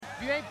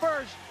If you ain't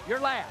first, you're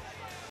last.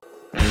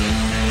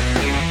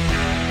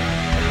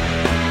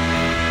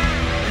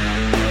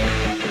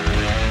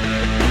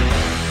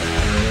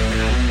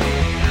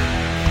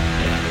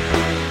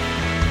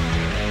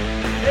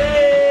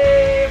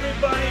 Hey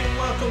everybody, and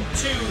welcome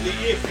to the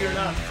If You're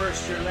Not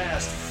First, You're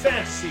Last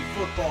Fantasy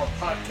Football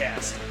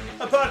Podcast.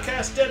 A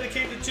podcast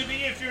dedicated to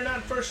the If You're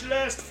Not First, You're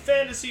Last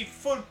Fantasy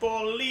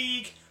Football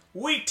League.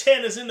 Week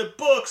 10 is in the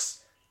books.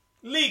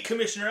 League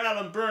Commissioner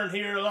Alan Byrne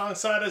here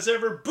alongside as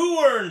ever.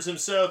 Boo Earns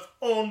himself,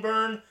 Owen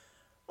Byrne.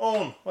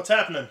 Owen, what's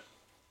happening?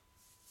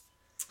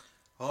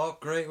 Oh,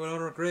 great.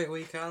 Another great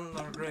week, Alan.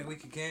 Another great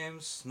week of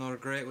games. Another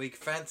great week of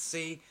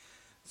fantasy.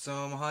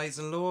 Some highs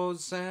and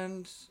lows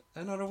and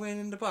another win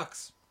in the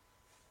box.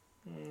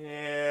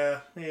 Yeah.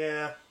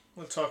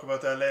 We'll talk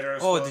about that later.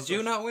 Oh, did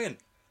you not win?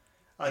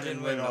 I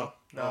didn't win, no.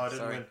 No, I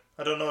didn't win.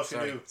 I don't know if you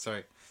do.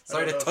 Sorry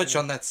to touch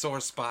on that sore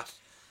spot.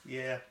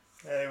 Yeah,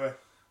 anyway.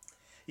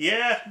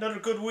 Yeah, another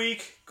good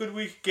week. Good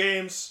week of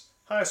games.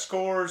 High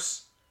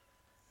scores.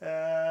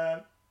 Yeah,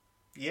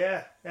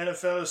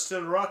 NFL is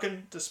still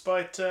rocking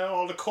despite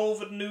all the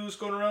COVID news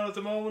going around at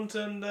the moment,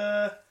 and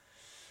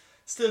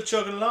still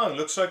chugging along.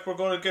 Looks like we're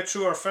going to get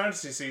through our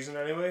fantasy season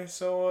anyway,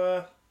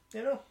 so,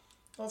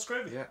 all's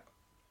gravy. Yeah.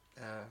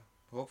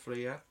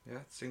 Hopefully, yeah. Yeah,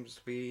 it seems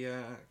to be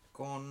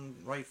going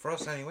right for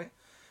us anyway.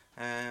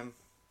 Yeah,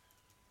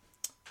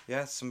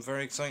 some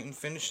very exciting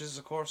finishes,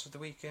 of course, at the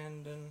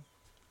weekend, and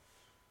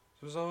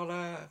it was all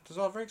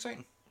very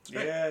exciting.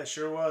 Yeah, it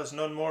sure was.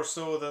 None more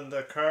so than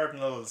the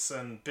Cardinals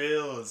and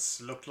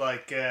Bills. Looked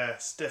like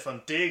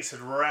Stefon Diggs had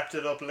wrapped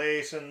it up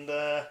late, and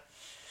the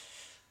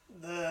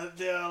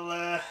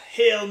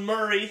Hail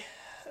Murray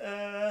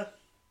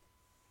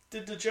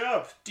did the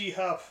job.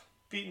 D-Hop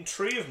beating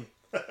three of them.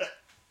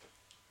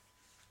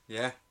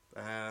 Yeah,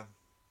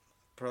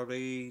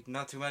 probably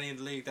not too many in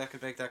the league that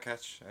could make that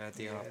catch.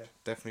 D-Hop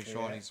definitely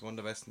showing he's one of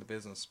the best in the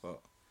business, but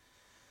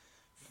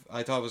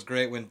I thought it was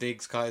great when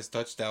Diggs caught his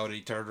touchdown. He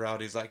turned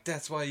around. He's like,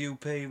 "That's why you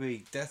pay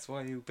me. That's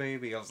why you pay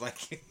me." I was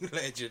like,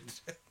 "Legend."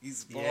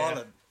 He's balling.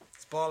 Yeah.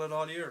 He's balling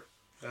all year.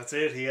 That's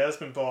it. He has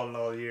been balling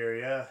all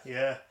year.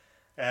 Yeah.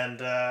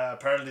 And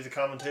apparently the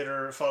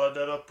commentator followed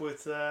that up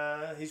with,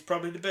 he's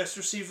probably the best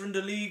receiver in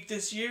the league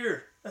this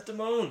year at the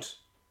moment.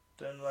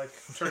 Then, like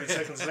 30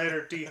 seconds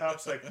later,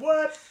 D-Hop's like,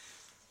 "What?"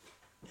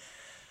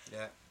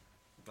 Yeah,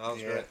 that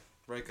was great.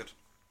 Very good.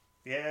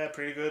 Yeah,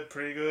 pretty good.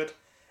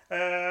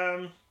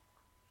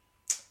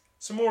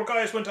 Some more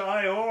guys went to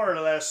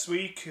IR last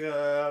week.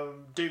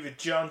 David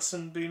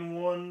Johnson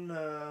being one.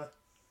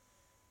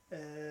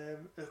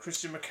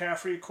 Christian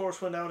McCaffrey, of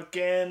course, went out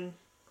again.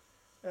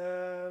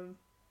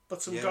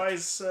 But some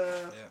guys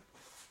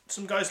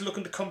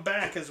looking to come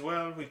back as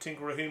well. We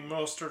think Raheem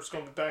Mostert's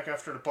going to be back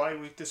after the bye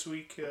week this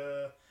week.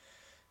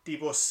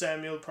 Deebo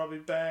Samuel probably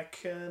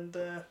back, and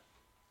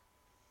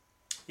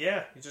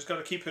you just got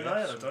to keep an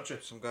eye on it, don't you?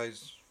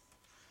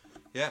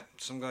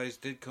 Some guys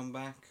did come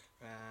back.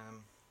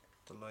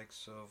 The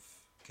likes of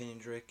Kenyon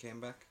Drake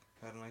came back,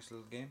 had a nice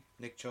little game.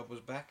 Nick Chubb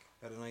was back,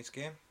 had a nice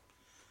game.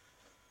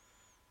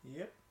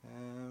 Yep.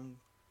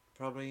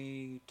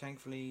 Probably,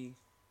 thankfully,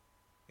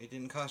 it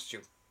didn't cost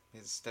you.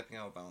 He's stepping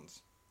out of bounds.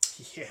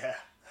 Yeah,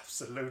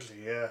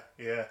 absolutely.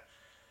 Yeah.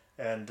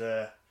 And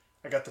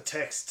I got the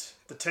text.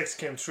 The text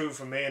came through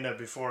from Maina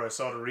before I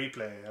saw the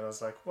replay, and I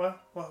was like,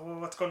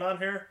 what's going on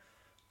here?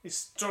 He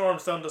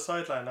storms down the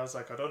sideline. I was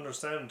like, I don't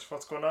understand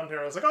what's going on here.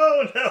 I was like,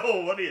 oh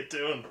no, what are you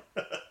doing?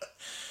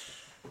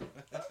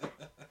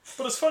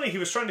 But it's funny, he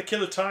was trying to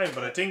kill the time,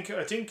 but I think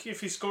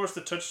if he scores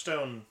the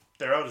touchdown,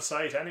 they're out of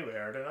sight anyway,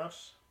 are they not?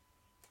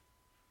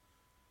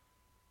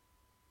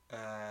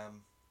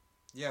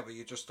 Yeah, but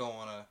you just don't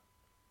want to.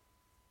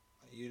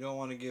 You don't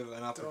want to give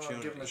an opportunity. Don't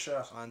want to give him a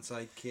shot.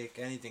 Onside kick,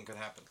 anything could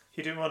happen.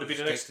 He didn't want to be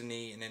the next. Take the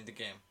knee and end the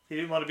game. He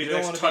didn't want to be the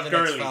next Todd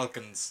Gurley.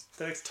 Falcons.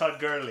 The next Todd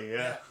Gurley,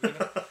 yeah.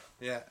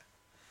 Yeah.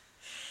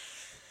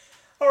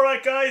 All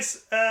right,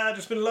 guys.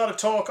 There's been a lot of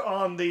talk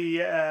on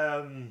the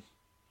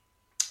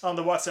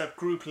WhatsApp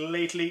group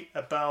lately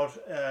about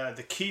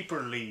the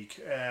Keeper League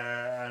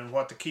and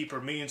what the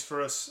Keeper means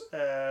for us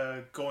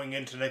going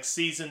into next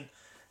season.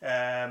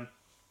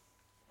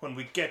 When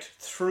we get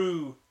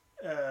through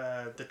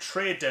the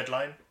trade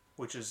deadline,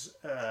 which is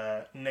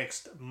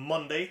next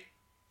Monday,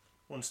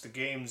 once the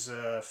games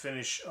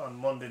finish on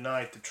Monday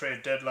night, the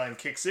trade deadline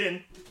kicks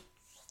in.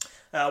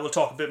 We'll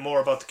talk a bit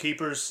more about the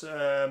keepers,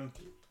 and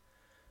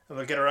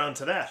we'll get around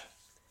to that.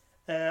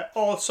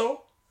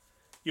 Also,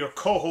 your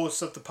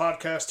co-hosts of the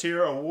podcast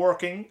here are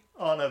working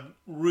on a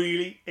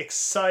really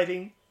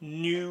exciting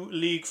new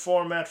league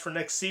format for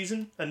next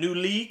season, a new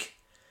league.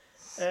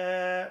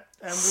 And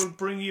we'll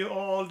bring you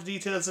all the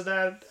details of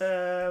that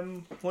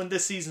when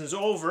this season is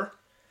over.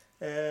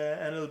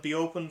 And it'll be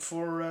open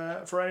for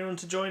anyone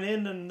to join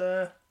in and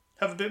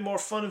have a bit more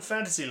fun in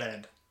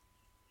Fantasyland.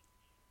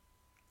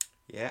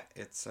 Yeah,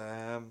 it's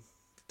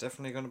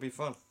definitely going to be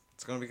fun.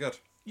 It's going to be good.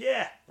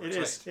 Yeah, it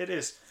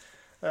is.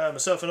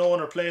 Myself and Owen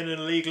are playing in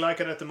a league like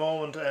it at the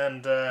moment,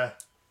 and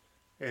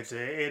it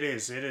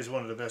is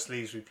one of the best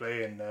leagues we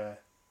play in,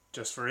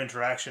 just for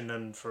interaction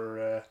and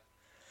for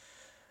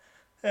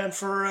And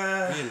for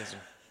Realism.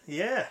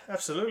 yeah,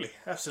 absolutely,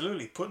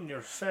 absolutely, putting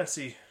your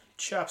fancy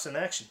chops in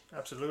action,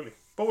 absolutely.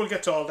 But we'll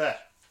get to all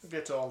that.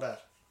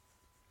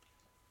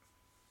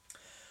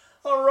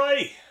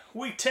 Alrighty,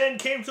 week 10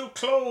 came to a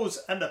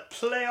close, and the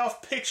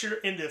playoff picture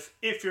in the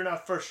If You're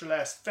Not First or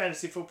Last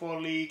Fantasy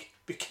Football League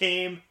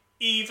became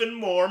even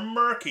more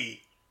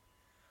murky.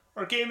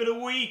 Our game of the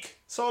week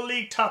saw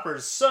league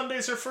toppers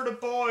Sundays Are for the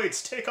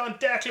Boys take on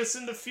Dackless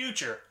in the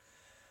Future.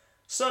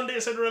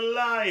 Sundays had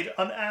relied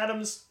on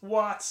Adams,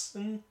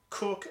 Watson,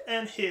 Cook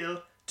and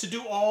Hill to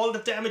do all the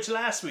damage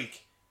last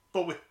week,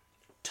 but with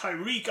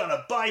Tyreek on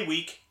a bye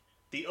week,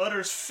 the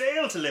others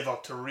failed to live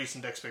up to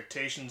recent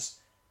expectations,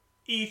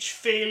 each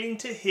failing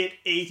to hit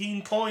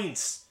 18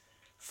 points.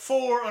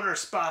 4 other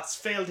spots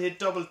failed to hit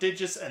double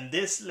digits, and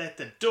this let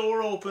the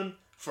door open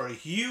for a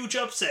huge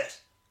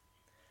upset.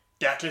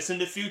 Dackless in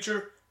the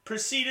Future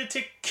proceeded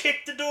to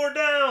kick the door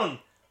down,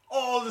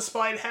 all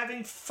despite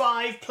having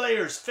 5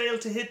 players fail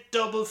to hit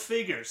double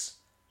figures.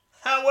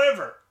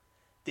 However,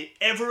 the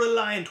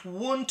ever-reliant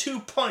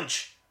 1-2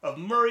 punch of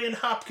Murray and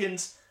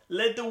Hopkins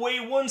led the way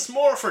once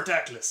more for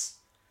Dackless.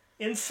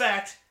 In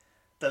fact,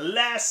 the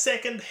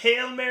last-second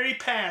Hail Mary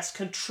pass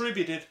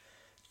contributed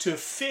to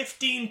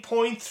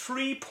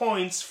 15.3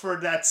 points for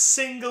that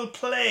single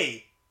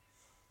play.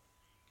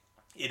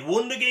 It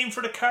won the game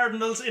for the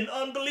Cardinals in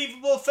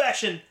unbelievable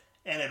fashion,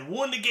 and it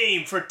won the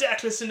game for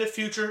Dackless in the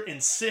Future in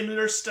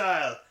similar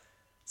style.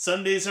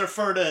 Sundays Are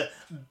for the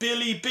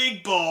Billy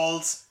Big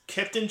Balls,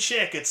 kept in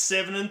check at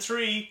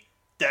 7-3.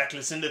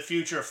 Dackless in the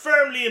Future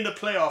firmly in the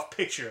playoff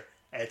picture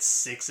at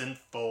 6-4.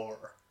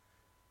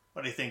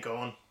 What do you think,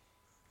 Owen?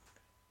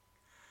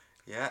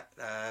 Yeah,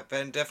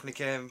 Ben definitely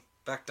came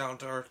back down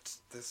to earth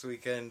this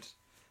weekend.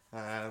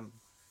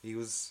 He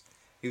was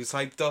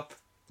hyped up.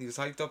 He was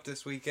hyped up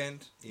this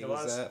weekend. He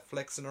was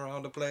flexing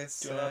around the place.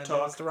 Do not It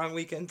talk. was the wrong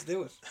weekend to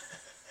do it.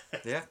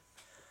 Yeah.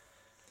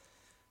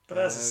 But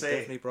as I say,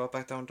 definitely brought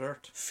back down to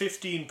earth.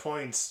 15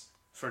 points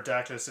for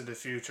Dackless in the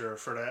Future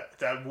for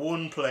that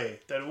one play,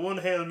 that one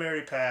Hail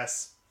Mary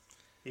pass.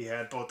 He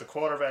had both the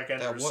quarterback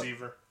and the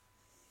receiver.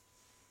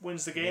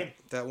 Wins the game. Yeah,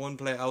 that one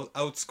play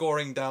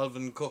outscoring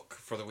Dalvin Cook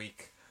for the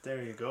week.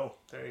 There you go.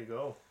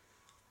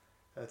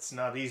 That's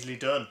not easily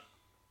done.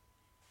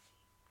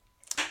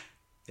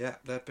 Yeah,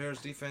 that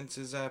Bears defense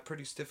is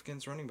pretty stiff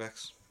against running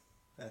backs.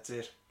 That's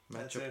it.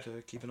 Matchup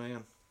to keep an eye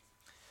on.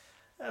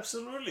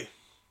 Absolutely.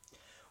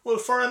 Well,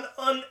 for an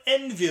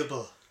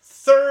unenviable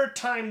third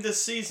time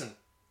this season,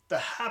 the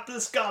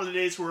hapless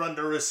Galladays were on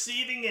the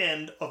receiving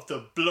end of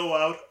the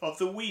blowout of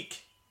the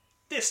week.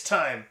 This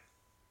time,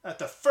 at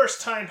the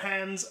first-time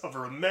hands of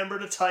Remember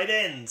the Tight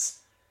Ends.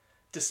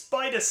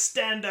 Despite a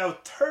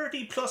standout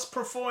 30-plus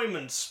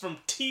performance from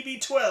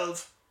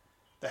TB12,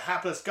 the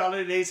hapless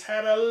Galladays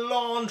had a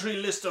laundry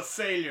list of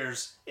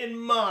failures in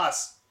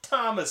Moss,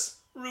 Thomas,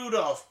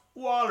 Rudolph,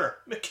 Waller,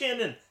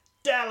 McKinnon,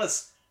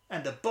 Dallas,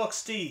 and the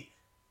Bucks D,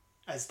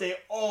 as they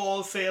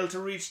all failed to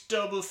reach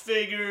double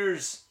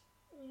figures.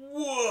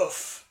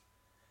 Woof!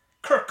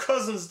 Kirk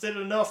Cousins did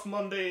enough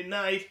Monday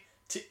night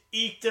to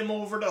eke them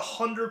over the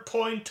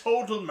 100-point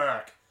total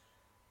mark,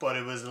 but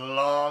it was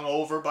long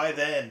over by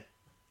then.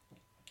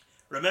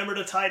 Remember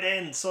the tight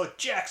ends saw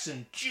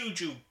Jackson,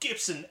 Juju,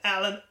 Gibson,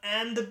 Allen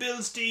and the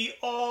Bills D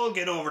all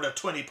get over the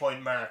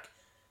 20-point mark,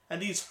 and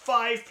these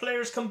 5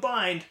 players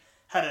combined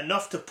had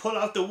enough to pull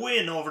out the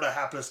win over the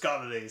hapless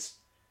Galladays.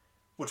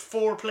 With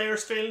 4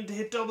 players failing to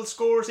hit double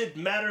scores, it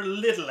mattered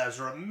little as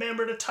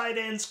Remember the Tight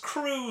Ends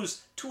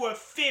cruised to a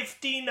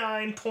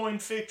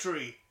 59-point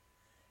victory.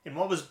 In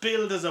what was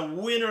billed as a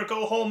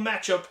win-or-go-home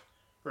matchup,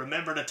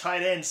 Remember the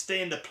Tight Ends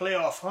stay in the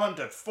playoff hunt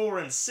at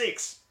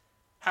 4-6.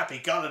 Happy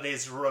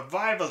Galladay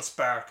revival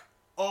spark,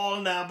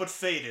 all now but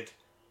faded,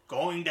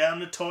 going down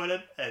the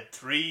toilet at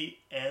 3-7.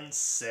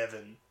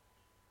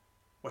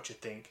 What you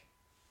think?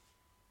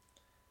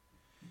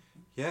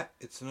 Yeah,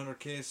 it's another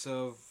case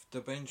of the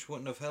bench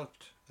wouldn't have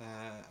helped.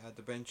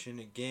 The bench in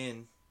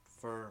again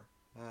for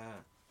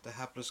the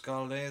hapless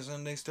Galladays,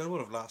 and they still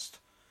would have lost.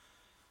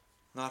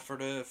 Not for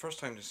the first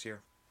time this year.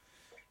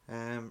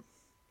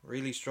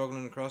 Really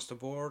struggling across the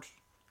board.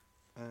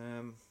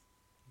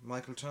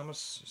 Michael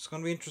Thomas. It's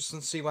going to be interesting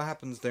to see what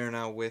happens there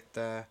now with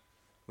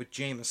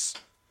Jameis.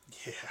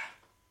 Yeah.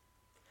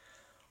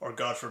 Or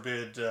God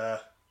forbid,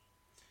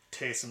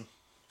 Taysom.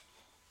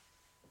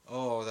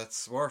 Oh,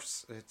 that's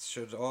worse. It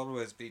should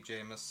always be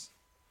Jameis.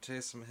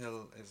 Taysom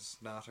Hill is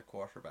not a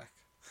quarterback.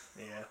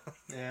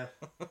 Yeah.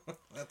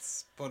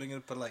 That's putting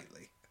it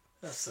politely.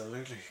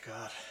 Absolutely,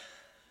 God.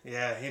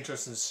 Yeah,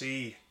 interesting to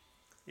see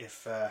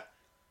if the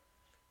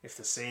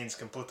Saints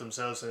can put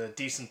themselves in a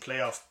decent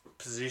playoff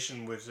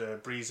position with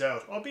Breeze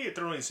out. Albeit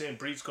they're only saying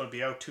Breeze going to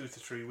be out 2 to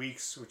 3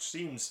 weeks, which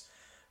seems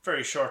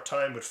very short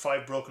time with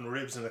 5 broken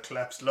ribs and a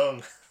collapsed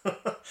lung.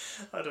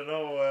 I don't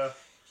know.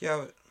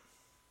 Yeah.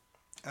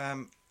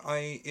 I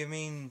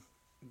mean,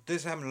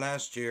 this happened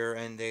last year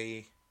and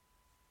they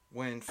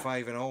went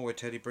 5-0 with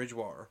Teddy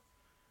Bridgewater.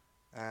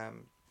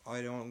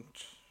 I don't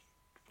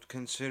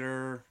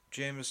consider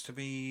Jameis to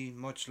be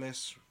much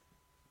less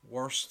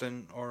worse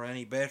than or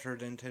any better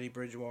than Teddy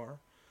Bridgewater.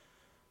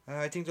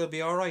 I think they'll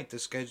be all right. The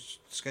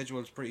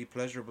schedule's pretty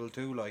pleasurable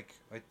too. Like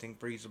I think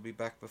Breeze will be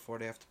back before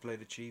they have to play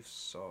the Chiefs,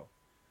 so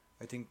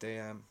I think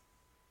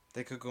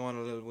they could go on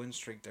a little win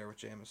streak there with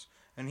Jameis,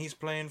 and he's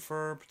playing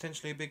for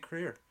potentially a big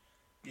career.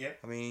 Yeah.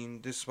 I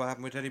mean, this is what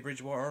happened with Teddy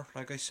Bridgewater,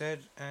 like I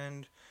said,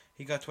 and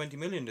he got 20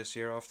 million this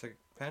year off the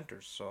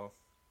Panthers. So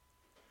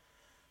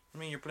I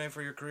mean, you're playing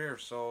for your career,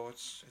 so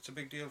it's a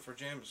big deal for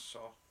James.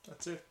 So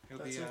that's it.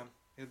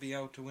 He'll be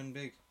out to win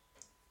big.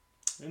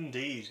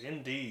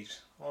 Indeed.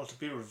 All to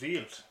be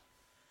revealed.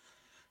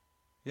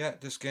 Yeah,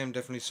 this game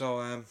definitely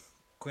saw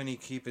Quinny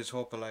keep his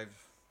hopes alive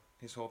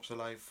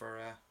for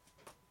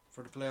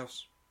the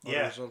playoffs. All the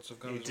results have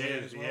gone his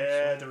way as well,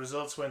 so. The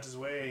results went his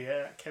way.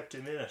 Yeah, kept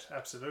him in it.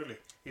 Absolutely.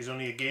 He's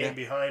only a game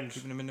behind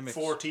keeping him in the mix.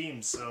 4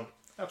 teams, so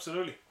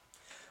absolutely.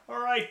 All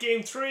right,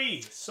 game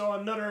 3 saw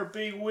another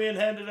big win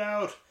handed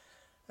out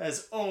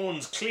as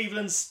Owen's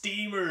Cleveland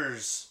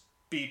Steamers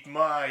beat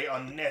my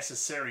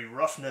unnecessary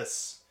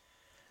roughness.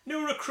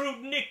 New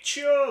recruit Nick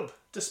Chubb,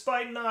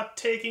 despite not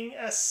taking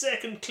a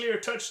second clear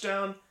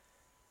touchdown,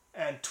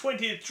 and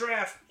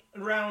 20th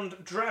round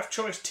draft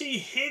choice T.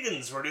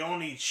 Higgins were the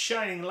only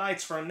shining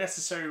lights for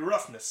unnecessary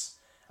roughness.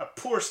 A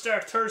poor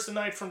start Thursday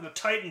night from the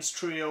Titans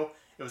trio.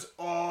 It was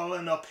all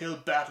an uphill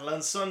battle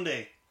on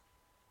Sunday.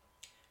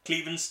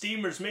 Cleveland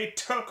Steamers made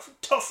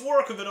tough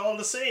work of it all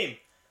the same,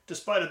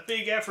 despite a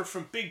big effort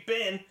from Big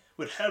Ben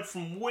with help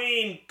from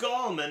Wayne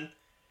Gallman.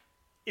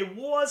 It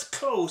was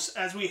close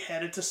as we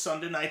headed to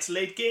Sunday night's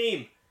late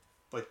game,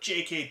 but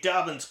J.K.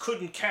 Dobbins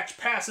couldn't catch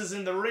passes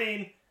in the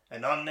rain,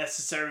 and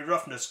unnecessary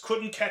roughness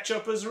couldn't catch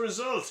up as a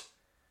result.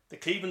 The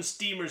Cleveland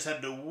Steamers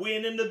had the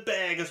win in the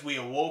bag as we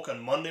awoke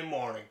on Monday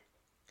morning.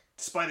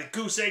 Despite a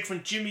goose egg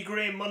from Jimmy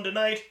Graham Monday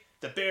night,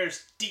 the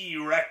Bears D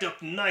racked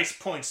up nice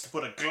points to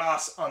put a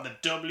gloss on the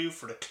W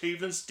for the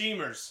Cleveland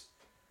Steamers.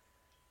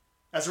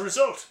 As a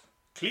result,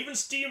 Cleveland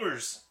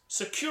Steamers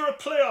secure a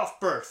playoff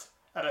berth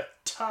at a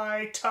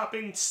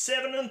tie-topping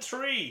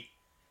 7-3.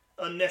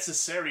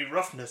 Unnecessary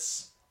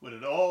roughness with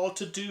it all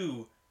to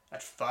do at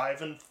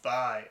 5-5.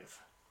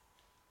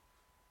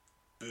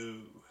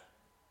 Boo.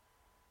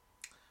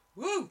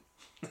 Woo!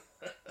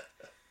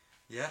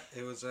 Yeah,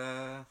 it was,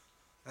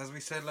 as we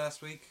said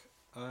last week,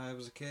 it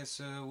was a case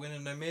of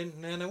winning them in,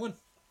 and then I won.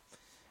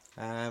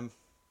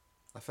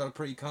 I felt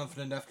pretty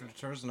confident after the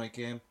Thursday night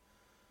game.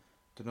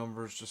 The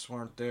numbers just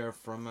weren't there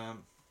from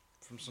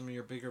some of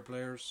your bigger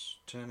players,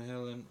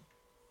 Tannehill and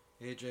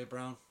AJ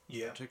Brown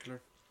in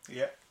particular.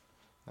 Yeah.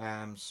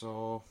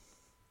 So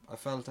I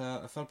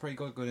felt pretty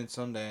good going in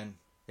Sunday, and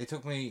it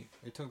took me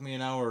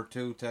an hour or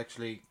two to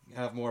actually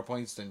have more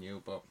points than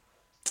you, but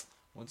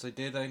once I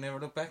did, I never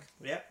looked back.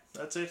 Yeah,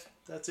 that's it.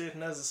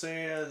 And as I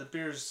say, the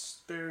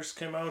Bears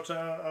came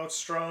out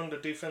strong. The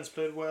defense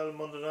played well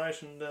Monday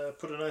night and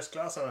put a nice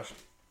glass on it.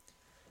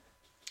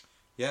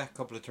 Yeah, a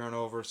couple of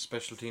turnovers,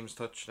 special teams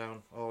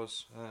touchdown,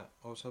 always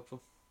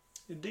helpful.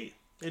 Indeed.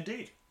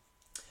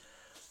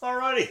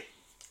 Alrighty,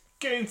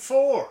 game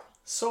 4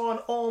 saw an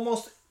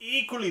almost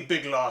equally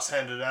big loss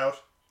handed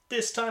out,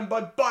 this time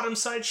by bottom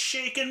side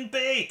Shake and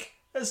Bake,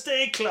 as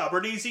they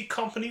clobbered Easy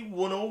Company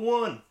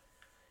 101.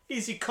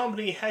 Easy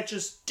Company had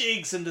just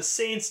Diggs and the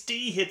Saints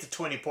D hit the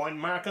 20-point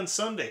mark on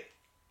Sunday,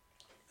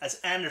 as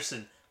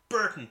Anderson,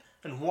 Burton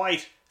and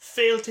White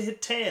failed to hit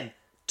 10,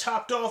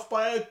 topped off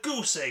by a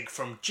goose egg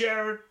from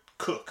Jared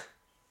Cook.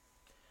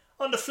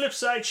 On the flip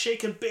side,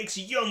 Shake and Bake's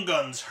young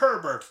guns,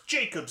 Herbert,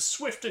 Jacobs,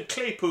 Swift and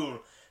Claypool,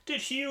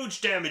 did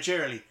huge damage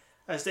early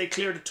as they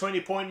cleared the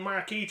 20-point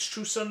mark each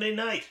through Sunday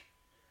night.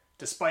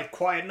 Despite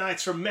quiet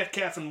nights from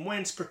Metcalf and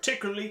Wentz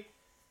particularly,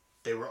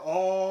 they were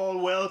all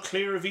well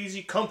clear of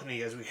Easy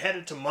Company as we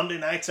headed to Monday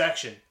night's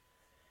action.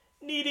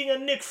 Needing a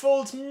Nick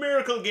Foles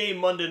miracle game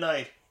Monday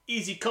night,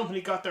 Easy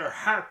Company got their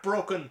heart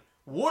broken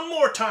one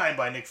more time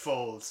by Nick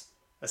Foles,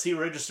 as he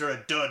registered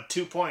a dud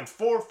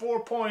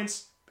 2.44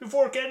 points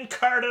before getting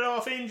carted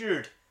off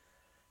injured.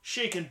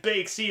 Shake and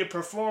Bake see a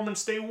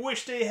performance they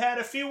wish they had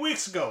a few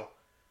weeks ago,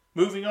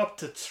 moving up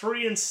to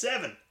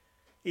 3-7.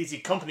 Easy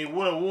Company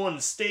 101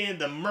 stay in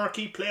the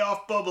murky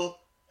playoff bubble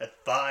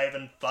at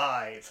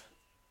 5-5.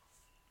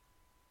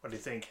 What do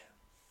you think?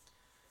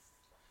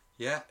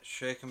 Yeah,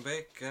 Shake and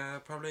Bake,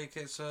 probably a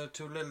case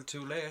too little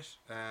too late,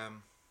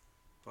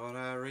 but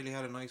really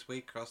had a nice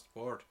week across the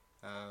board.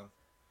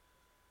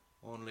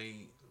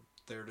 Only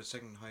they're the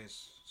second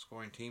highest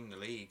scoring team in the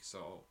league,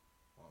 so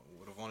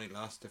would have only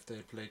lost if they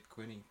had played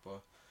Quinny.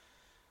 But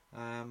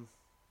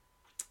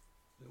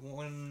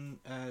one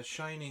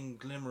shining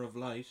glimmer of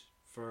light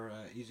for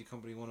Easy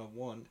Company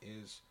 101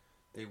 is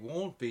they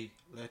won't be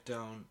let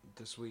down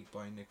this week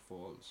by Nick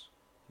Foles.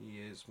 He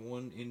is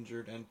 1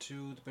 injured and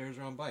 2 the Bears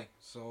are on bye.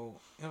 So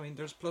I mean,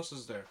 there's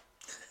pluses there.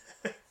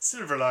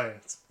 Silver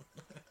linings.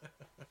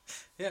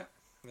 Yeah,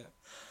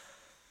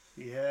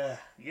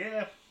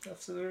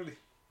 absolutely.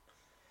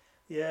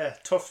 Yeah,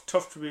 tough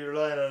to be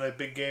relying on a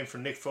big game for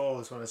Nick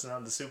Foles when it's not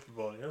in the Super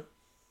Bowl, you know?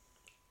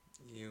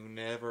 You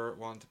never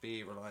want to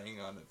be relying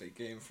on a big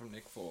game from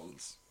Nick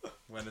Foles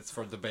when it's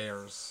for the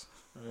Bears.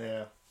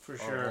 Yeah, For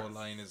sure. Our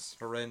O-line is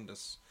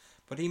horrendous.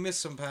 But he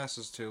missed some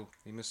passes too.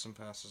 He missed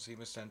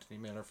Anthony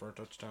Miller for a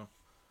touchdown.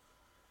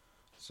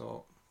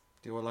 So,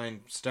 the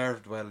O-line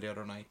started well the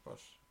other night, but,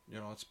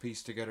 it's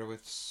pieced together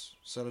with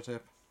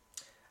sellotape.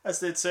 As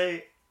they'd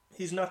say,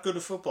 he's not good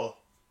at football.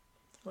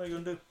 What are you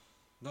going to do?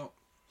 No.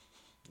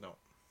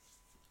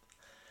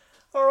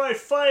 Alright,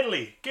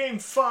 finally, Game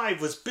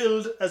 5 was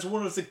billed as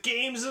one of the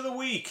games of the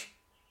week.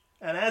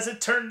 And as it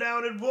turned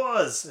out it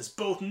was, as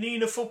both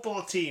Nina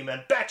Football Team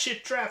and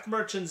Batshit Draft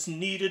Merchants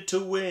needed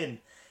to win.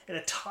 In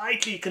a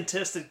tightly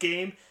contested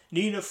game,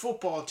 Nina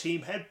Football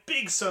Team had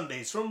big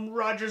Sundays from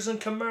Rogers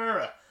and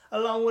Kamara,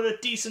 along with a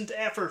decent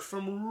effort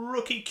from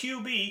rookie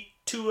QB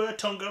Tua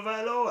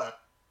Tagovailoa.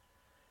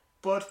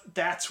 But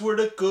that's where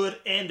the good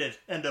ended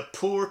and the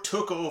poor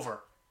took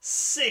over.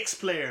 6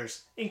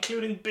 players,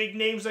 including big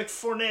names like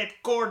Fournette,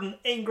 Gordon,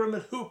 Ingram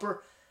and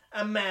Hooper,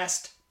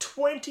 amassed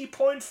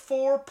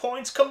 20.4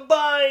 points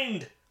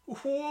combined.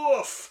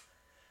 Woof!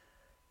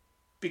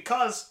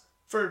 Because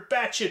for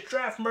Batshit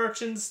Draft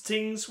Merchants,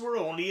 things were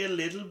only a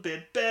little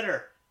bit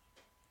better.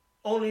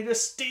 Only the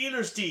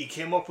Steelers D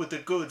came up with the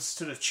goods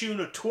to the tune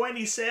of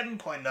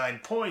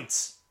 27.9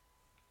 points.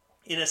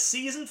 In a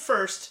season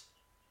first,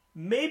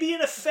 maybe in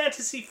a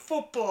fantasy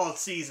football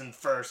season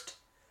first,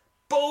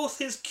 both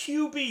his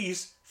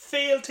QBs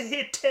failed to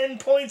hit 10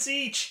 points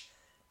each,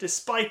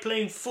 despite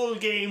playing full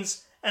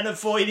games and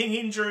avoiding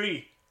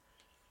injury.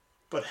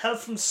 But help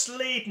from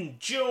Slayton,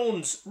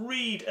 Jones,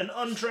 Reed and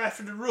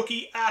undrafted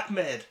rookie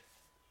Ahmed,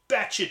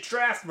 Batshit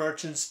Draft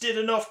Merchants did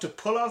enough to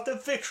pull out the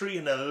victory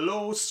in a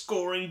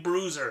low-scoring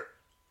bruiser.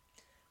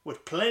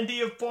 With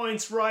plenty of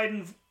points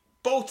riding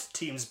both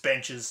teams'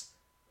 benches,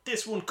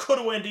 this one could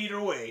have went either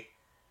way.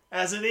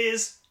 As it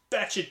is,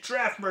 Batshit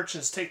Draft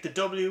Merchants take the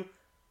W.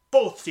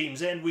 Both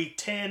teams end week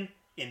 10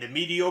 in the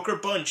mediocre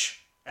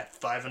bunch at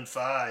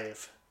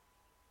 5-5.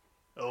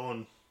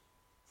 Owen.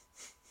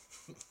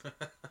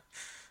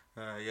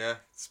 Yeah,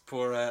 it's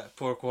poor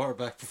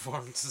quarterback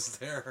performances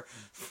there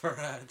for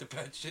the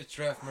Batshit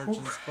Draft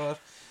Merchants, but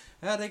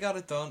they got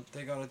it done.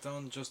 They got it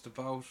done just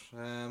about.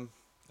 An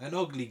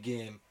ugly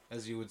game,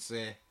 as you would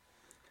say.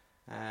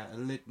 A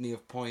litany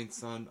of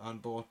points on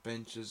both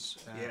benches,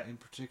 in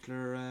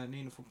particular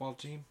Nina Football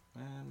Team,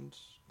 and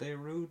they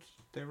ruled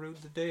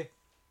the day.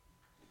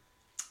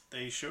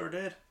 They sure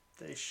did.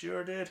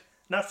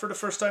 Not for the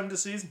first time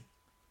this season.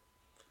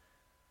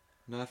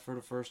 Not for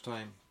the first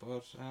time,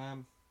 but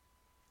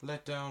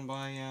let down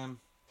by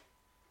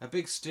a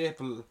big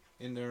staple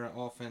in their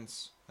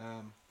offense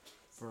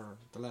for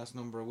the last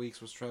number of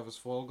weeks was Travis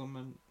Fulgham,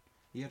 and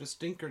he had a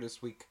stinker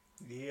this week.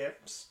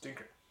 Yep,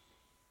 stinker.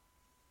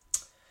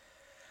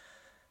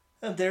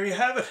 And there you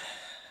have it.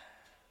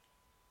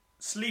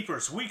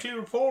 Sleepers Weekly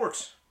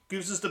Report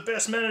gives us the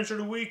best manager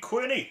of the week,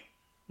 Quinny.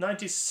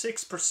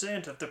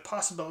 96% of the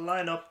possible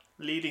lineup,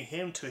 leading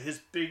him to his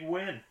big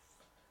win.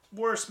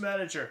 Worst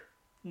manager,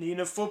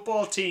 Nina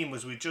Football Team,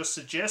 as we just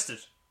suggested.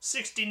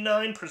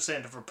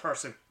 69% of her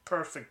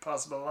perfect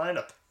possible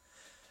lineup.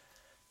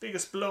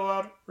 Biggest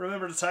blowout,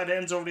 remember the tight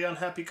ends over the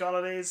unhappy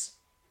Galladays?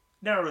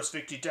 Narrowest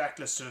victory,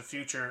 Dackless to the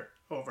future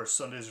over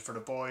Sundays for the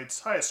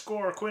Boyds. Highest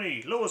scorer,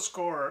 Quinny. Lowest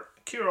scorer,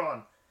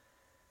 Kieran.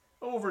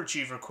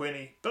 Overachiever,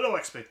 Quinny. Below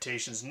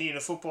expectations, Nina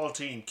Football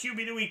Team.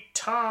 QB of the week,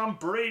 Tom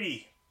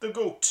Brady, the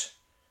GOAT.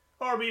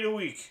 RB of the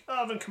week,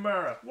 Alvin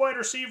Kamara. Wide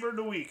receiver of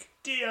the week,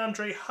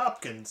 DeAndre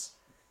Hopkins.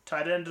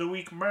 Tight end of the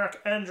week,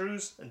 Mark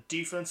Andrews. And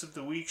defense of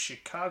the week,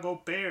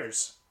 Chicago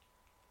Bears.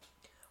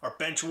 Our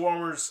bench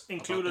warmers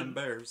included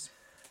Bears.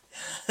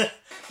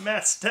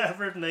 Matt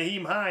Stafford,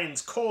 Naheem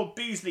Hines, Cole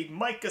Beasley,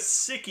 Mike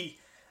Gesicki,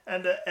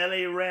 and the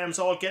LA Rams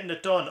all getting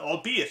it done,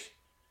 albeit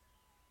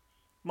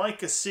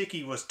Mike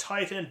Gesicki was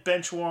tight end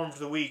bench warmer of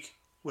the week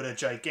with a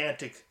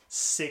gigantic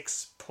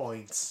 6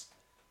 points.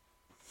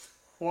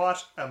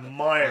 What a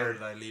mire. Why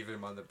did I leave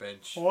him on the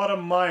bench? What a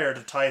mire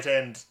the tight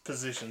end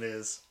position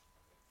is.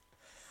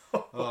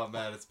 Oh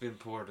man, it's been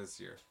poor this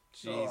year.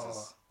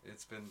 Jesus,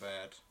 it's been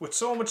bad. With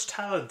so much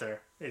talent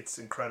there, it's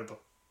incredible.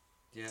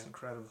 Yeah. It's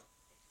incredible.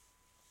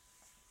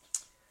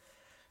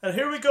 And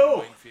here we go.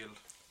 Minefield.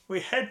 We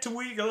head to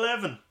week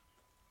 11.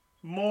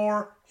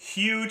 More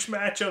huge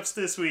matchups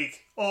this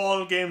week.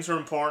 All games are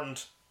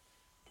important.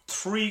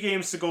 3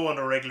 games to go in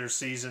the regular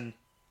season.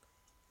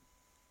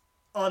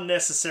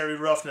 Unnecessary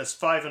roughness,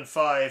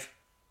 5-5.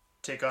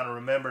 Take on,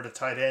 remember, the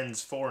tight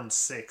ends,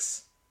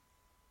 4-6.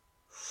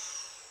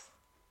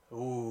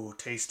 Ooh,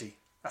 tasty.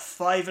 A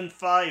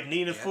 5-5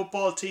 Nina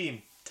Football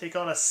Team. Take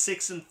on a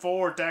 6-4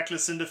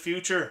 Dackless in the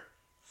future.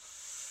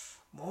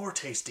 More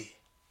tasty.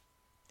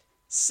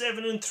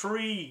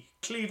 7-3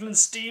 Cleveland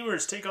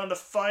Steamers take on the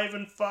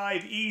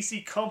 5-5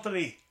 Easy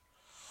Company.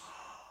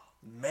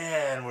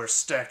 Man, we're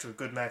stacked with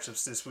good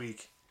matchups this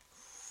week.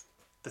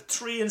 The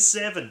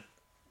 3-7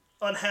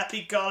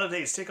 Unhappy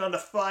Galladays take on the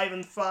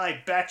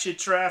 5-5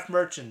 Batshit Draft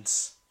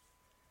Merchants.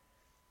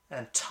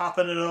 And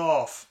topping it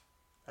off,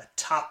 a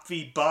top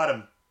v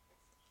bottom.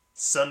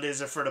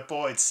 Sundays are for the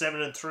Boys,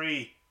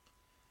 7-3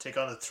 take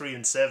on the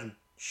 3-7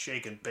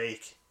 Shake and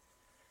Bake.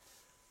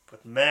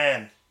 But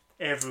man,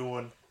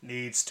 Everyone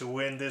needs to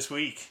win this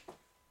week.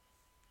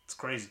 It's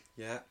crazy.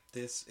 Yeah,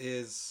 this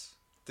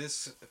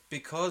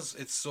because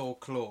it's so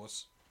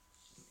close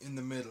in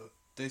the middle.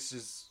 This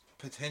is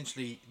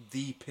potentially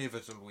the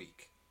pivotal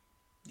week.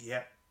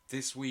 Yeah.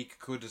 This week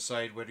could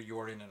decide whether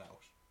you're in and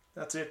out.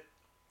 That's it.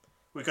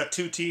 We got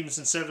 2 teams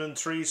in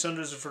 7-3.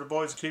 Sunders for the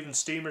boys, Cleveland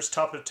Steamers,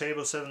 top of the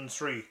table,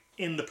 7-3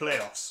 in the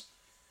playoffs.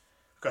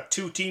 We've got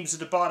 2 teams at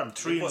the bottom,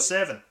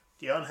 3-7.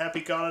 The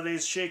unhappy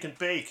Galladay Shake and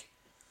Bake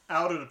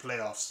out of the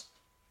playoffs,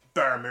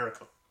 bar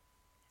miracle.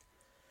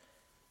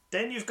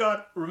 Then you've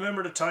got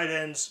remember the tight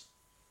ends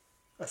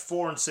at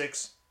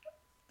 4-6,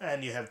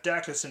 and you have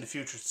Dackless in the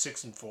future at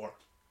 6-4.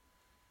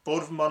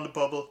 Both of them on the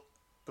bubble,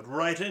 but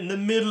right in the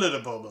middle of the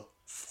bubble,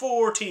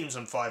 4 teams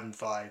on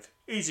 5-5.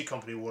 Easy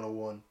Company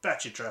 101,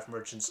 Batchet Draft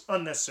Merchants,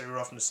 Unnecessary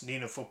Roughness,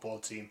 Nina Football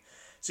Team.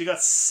 So you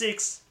got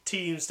 6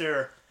 teams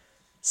there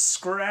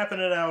scrapping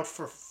it out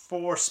for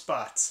 4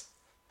 spots.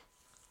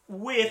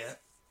 With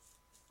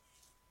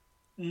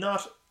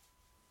not,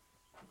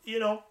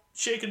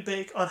 shake and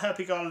bake,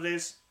 unhappy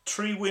holidays,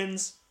 3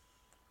 wins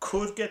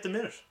could get them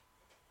in it.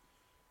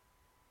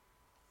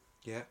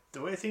 Yeah.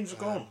 The way things are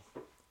going.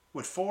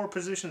 With 4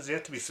 positions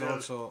yet to be filled.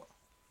 Also,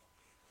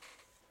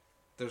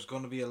 there's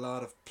going to be a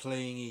lot of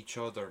playing each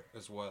other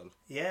as well.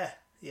 Yeah.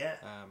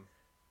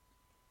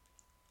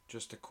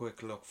 Just a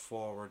quick look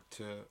forward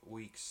to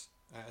weeks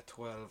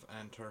 12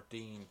 and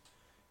 13.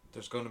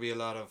 There's going to be a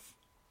lot of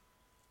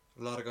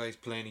guys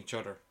playing each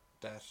other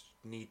that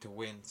need to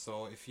win.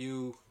 So if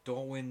you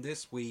don't win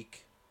this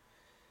week,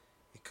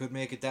 it could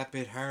make it that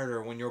bit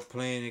harder when you're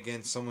playing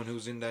against someone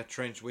who's in that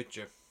trench with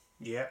you.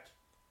 Yeah.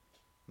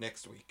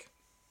 Next week.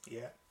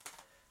 Yeah.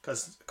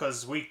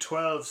 Because week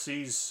 12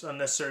 sees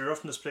Unnecessary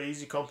Roughness play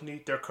Easy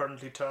Company. They're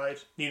currently tied.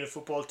 Nina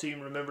Football Team,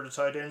 remember the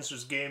tight ends,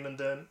 there's a game and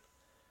then.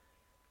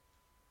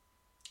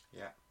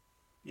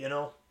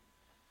 Yeah.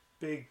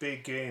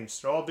 Big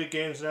games. They're all big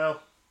games now.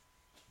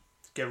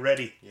 Get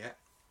ready. Yeah.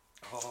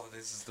 Oh,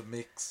 this is the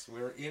mix.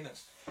 We're in it.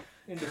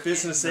 In the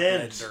business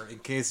end. Blender. In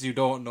case you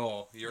don't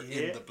know, you're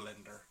in the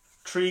blender.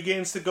 3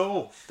 games to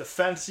go. The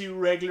fantasy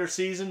regular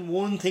season.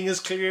 One thing is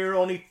clear: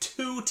 only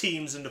 2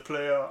 teams in the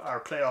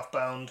playoff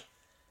bound.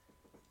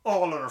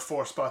 All other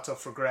 4 spots up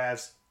for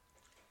grabs.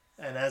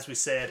 And as we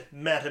said,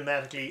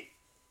 mathematically,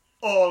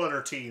 all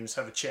other teams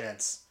have a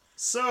chance.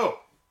 So,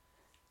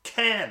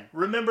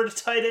 remember the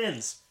tight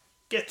ends,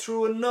 get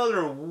through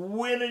another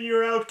win and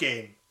you're out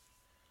game?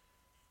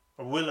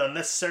 Or will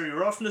Unnecessary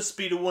Roughness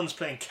be the ones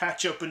playing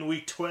catch up in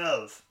week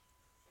 12?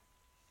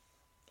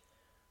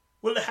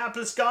 Will the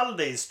hapless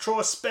Galladays throw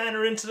a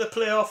spanner into the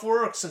playoff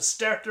works and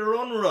start their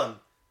own run?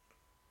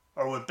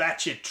 Or will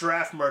Batchet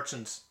Draft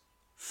Merchants,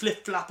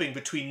 flip-flopping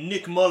between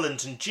Nick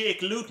Mullins and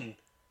Jake Luton,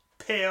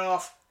 pay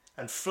off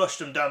and flush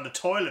them down the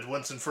toilet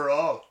once and for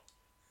all?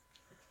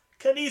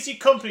 Can Easy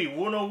Company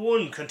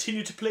 101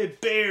 continue to play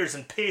Bears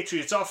and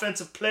Patriots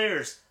offensive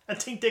players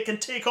and think they can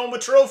take home a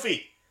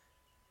trophy?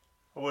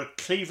 Or will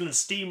Cleveland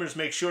Steamers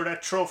make sure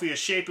that trophy is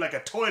shaped like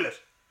a toilet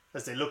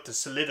as they look to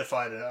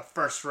solidify a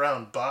first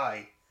round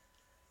bye?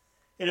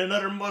 In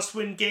another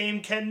must-win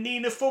game, can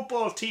Nina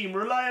Football Team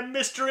rely on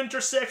Mr.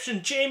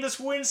 Interception Jameis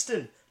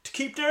Winston to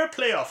keep their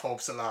playoff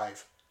hopes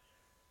alive?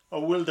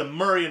 Or will the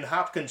Murray and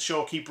Hopkins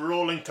show keep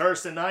rolling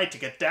Thursday night to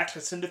get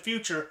Dackless in the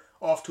future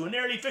off to an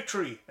early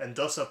victory and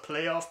thus a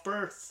playoff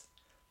berth?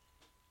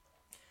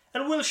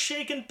 And will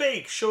Shake and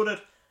Bake show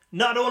that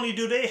not only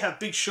do they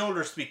have big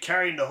shoulders to be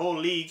carrying the whole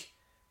league,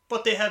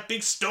 but they have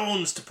big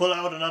stones to pull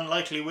out an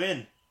unlikely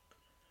win?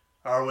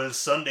 Or will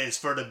Sundays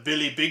for the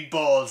Billy Big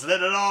Balls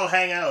let it all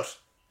hang out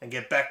and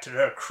get back to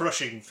their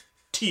crushing,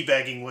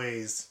 teabagging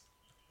ways?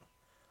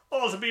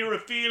 All to be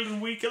revealed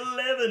in week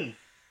 11.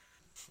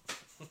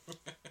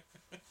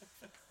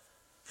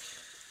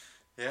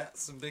 Yeah,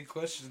 some big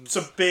questions.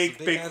 Some big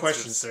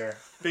questions there.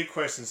 Big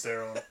questions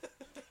there, Owen.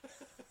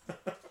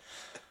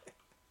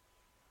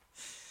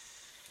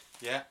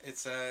 Yeah,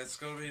 it's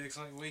going to be an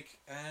exciting week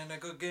and a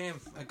good game.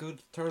 A good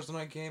Thursday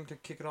night game to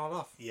kick it all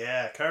off.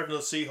 Yeah,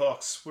 Cardinals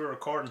Seahawks. We're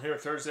recording here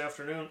Thursday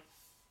afternoon.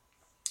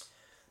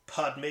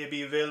 Pod may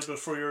be available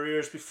for your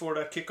ears before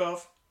that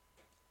kickoff.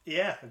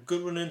 Yeah, a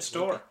good one in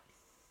store.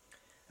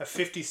 A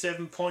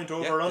 57-point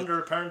over-under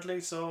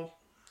apparently, so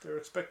they're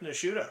expecting a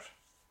shootout.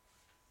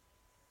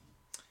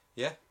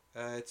 Yeah,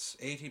 it's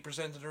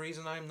 80% of the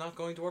reason I'm not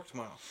going to work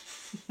tomorrow.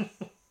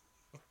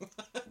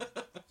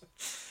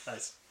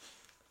 Nice.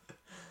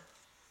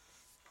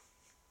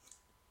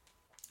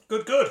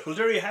 Good. Well,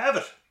 there you have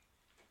it.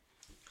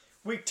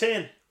 Week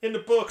 10 in the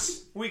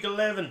books. Week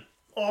 11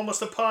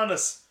 almost upon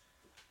us.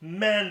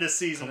 Man, this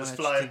season is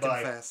flying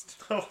by. Fast.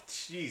 Oh,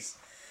 jeez.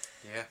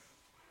 Yeah.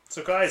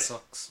 So, guys,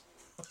 sucks.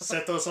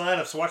 set those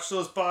lineups. Watch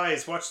those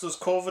buys. Watch those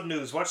COVID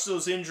news. Watch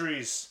those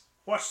injuries.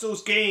 Watch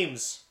those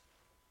games.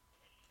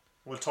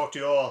 We'll talk to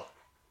you all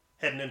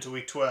heading into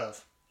week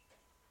 12.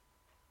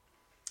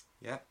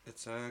 Yeah,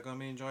 it's going to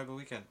be an enjoyable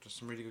weekend. There's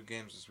some really good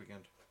games this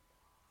weekend.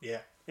 Yeah.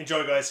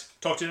 Enjoy, guys.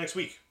 Talk to you next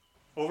week.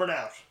 Over and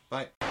out.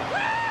 Bye.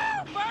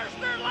 First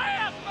or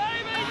last,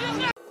 baby!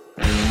 You know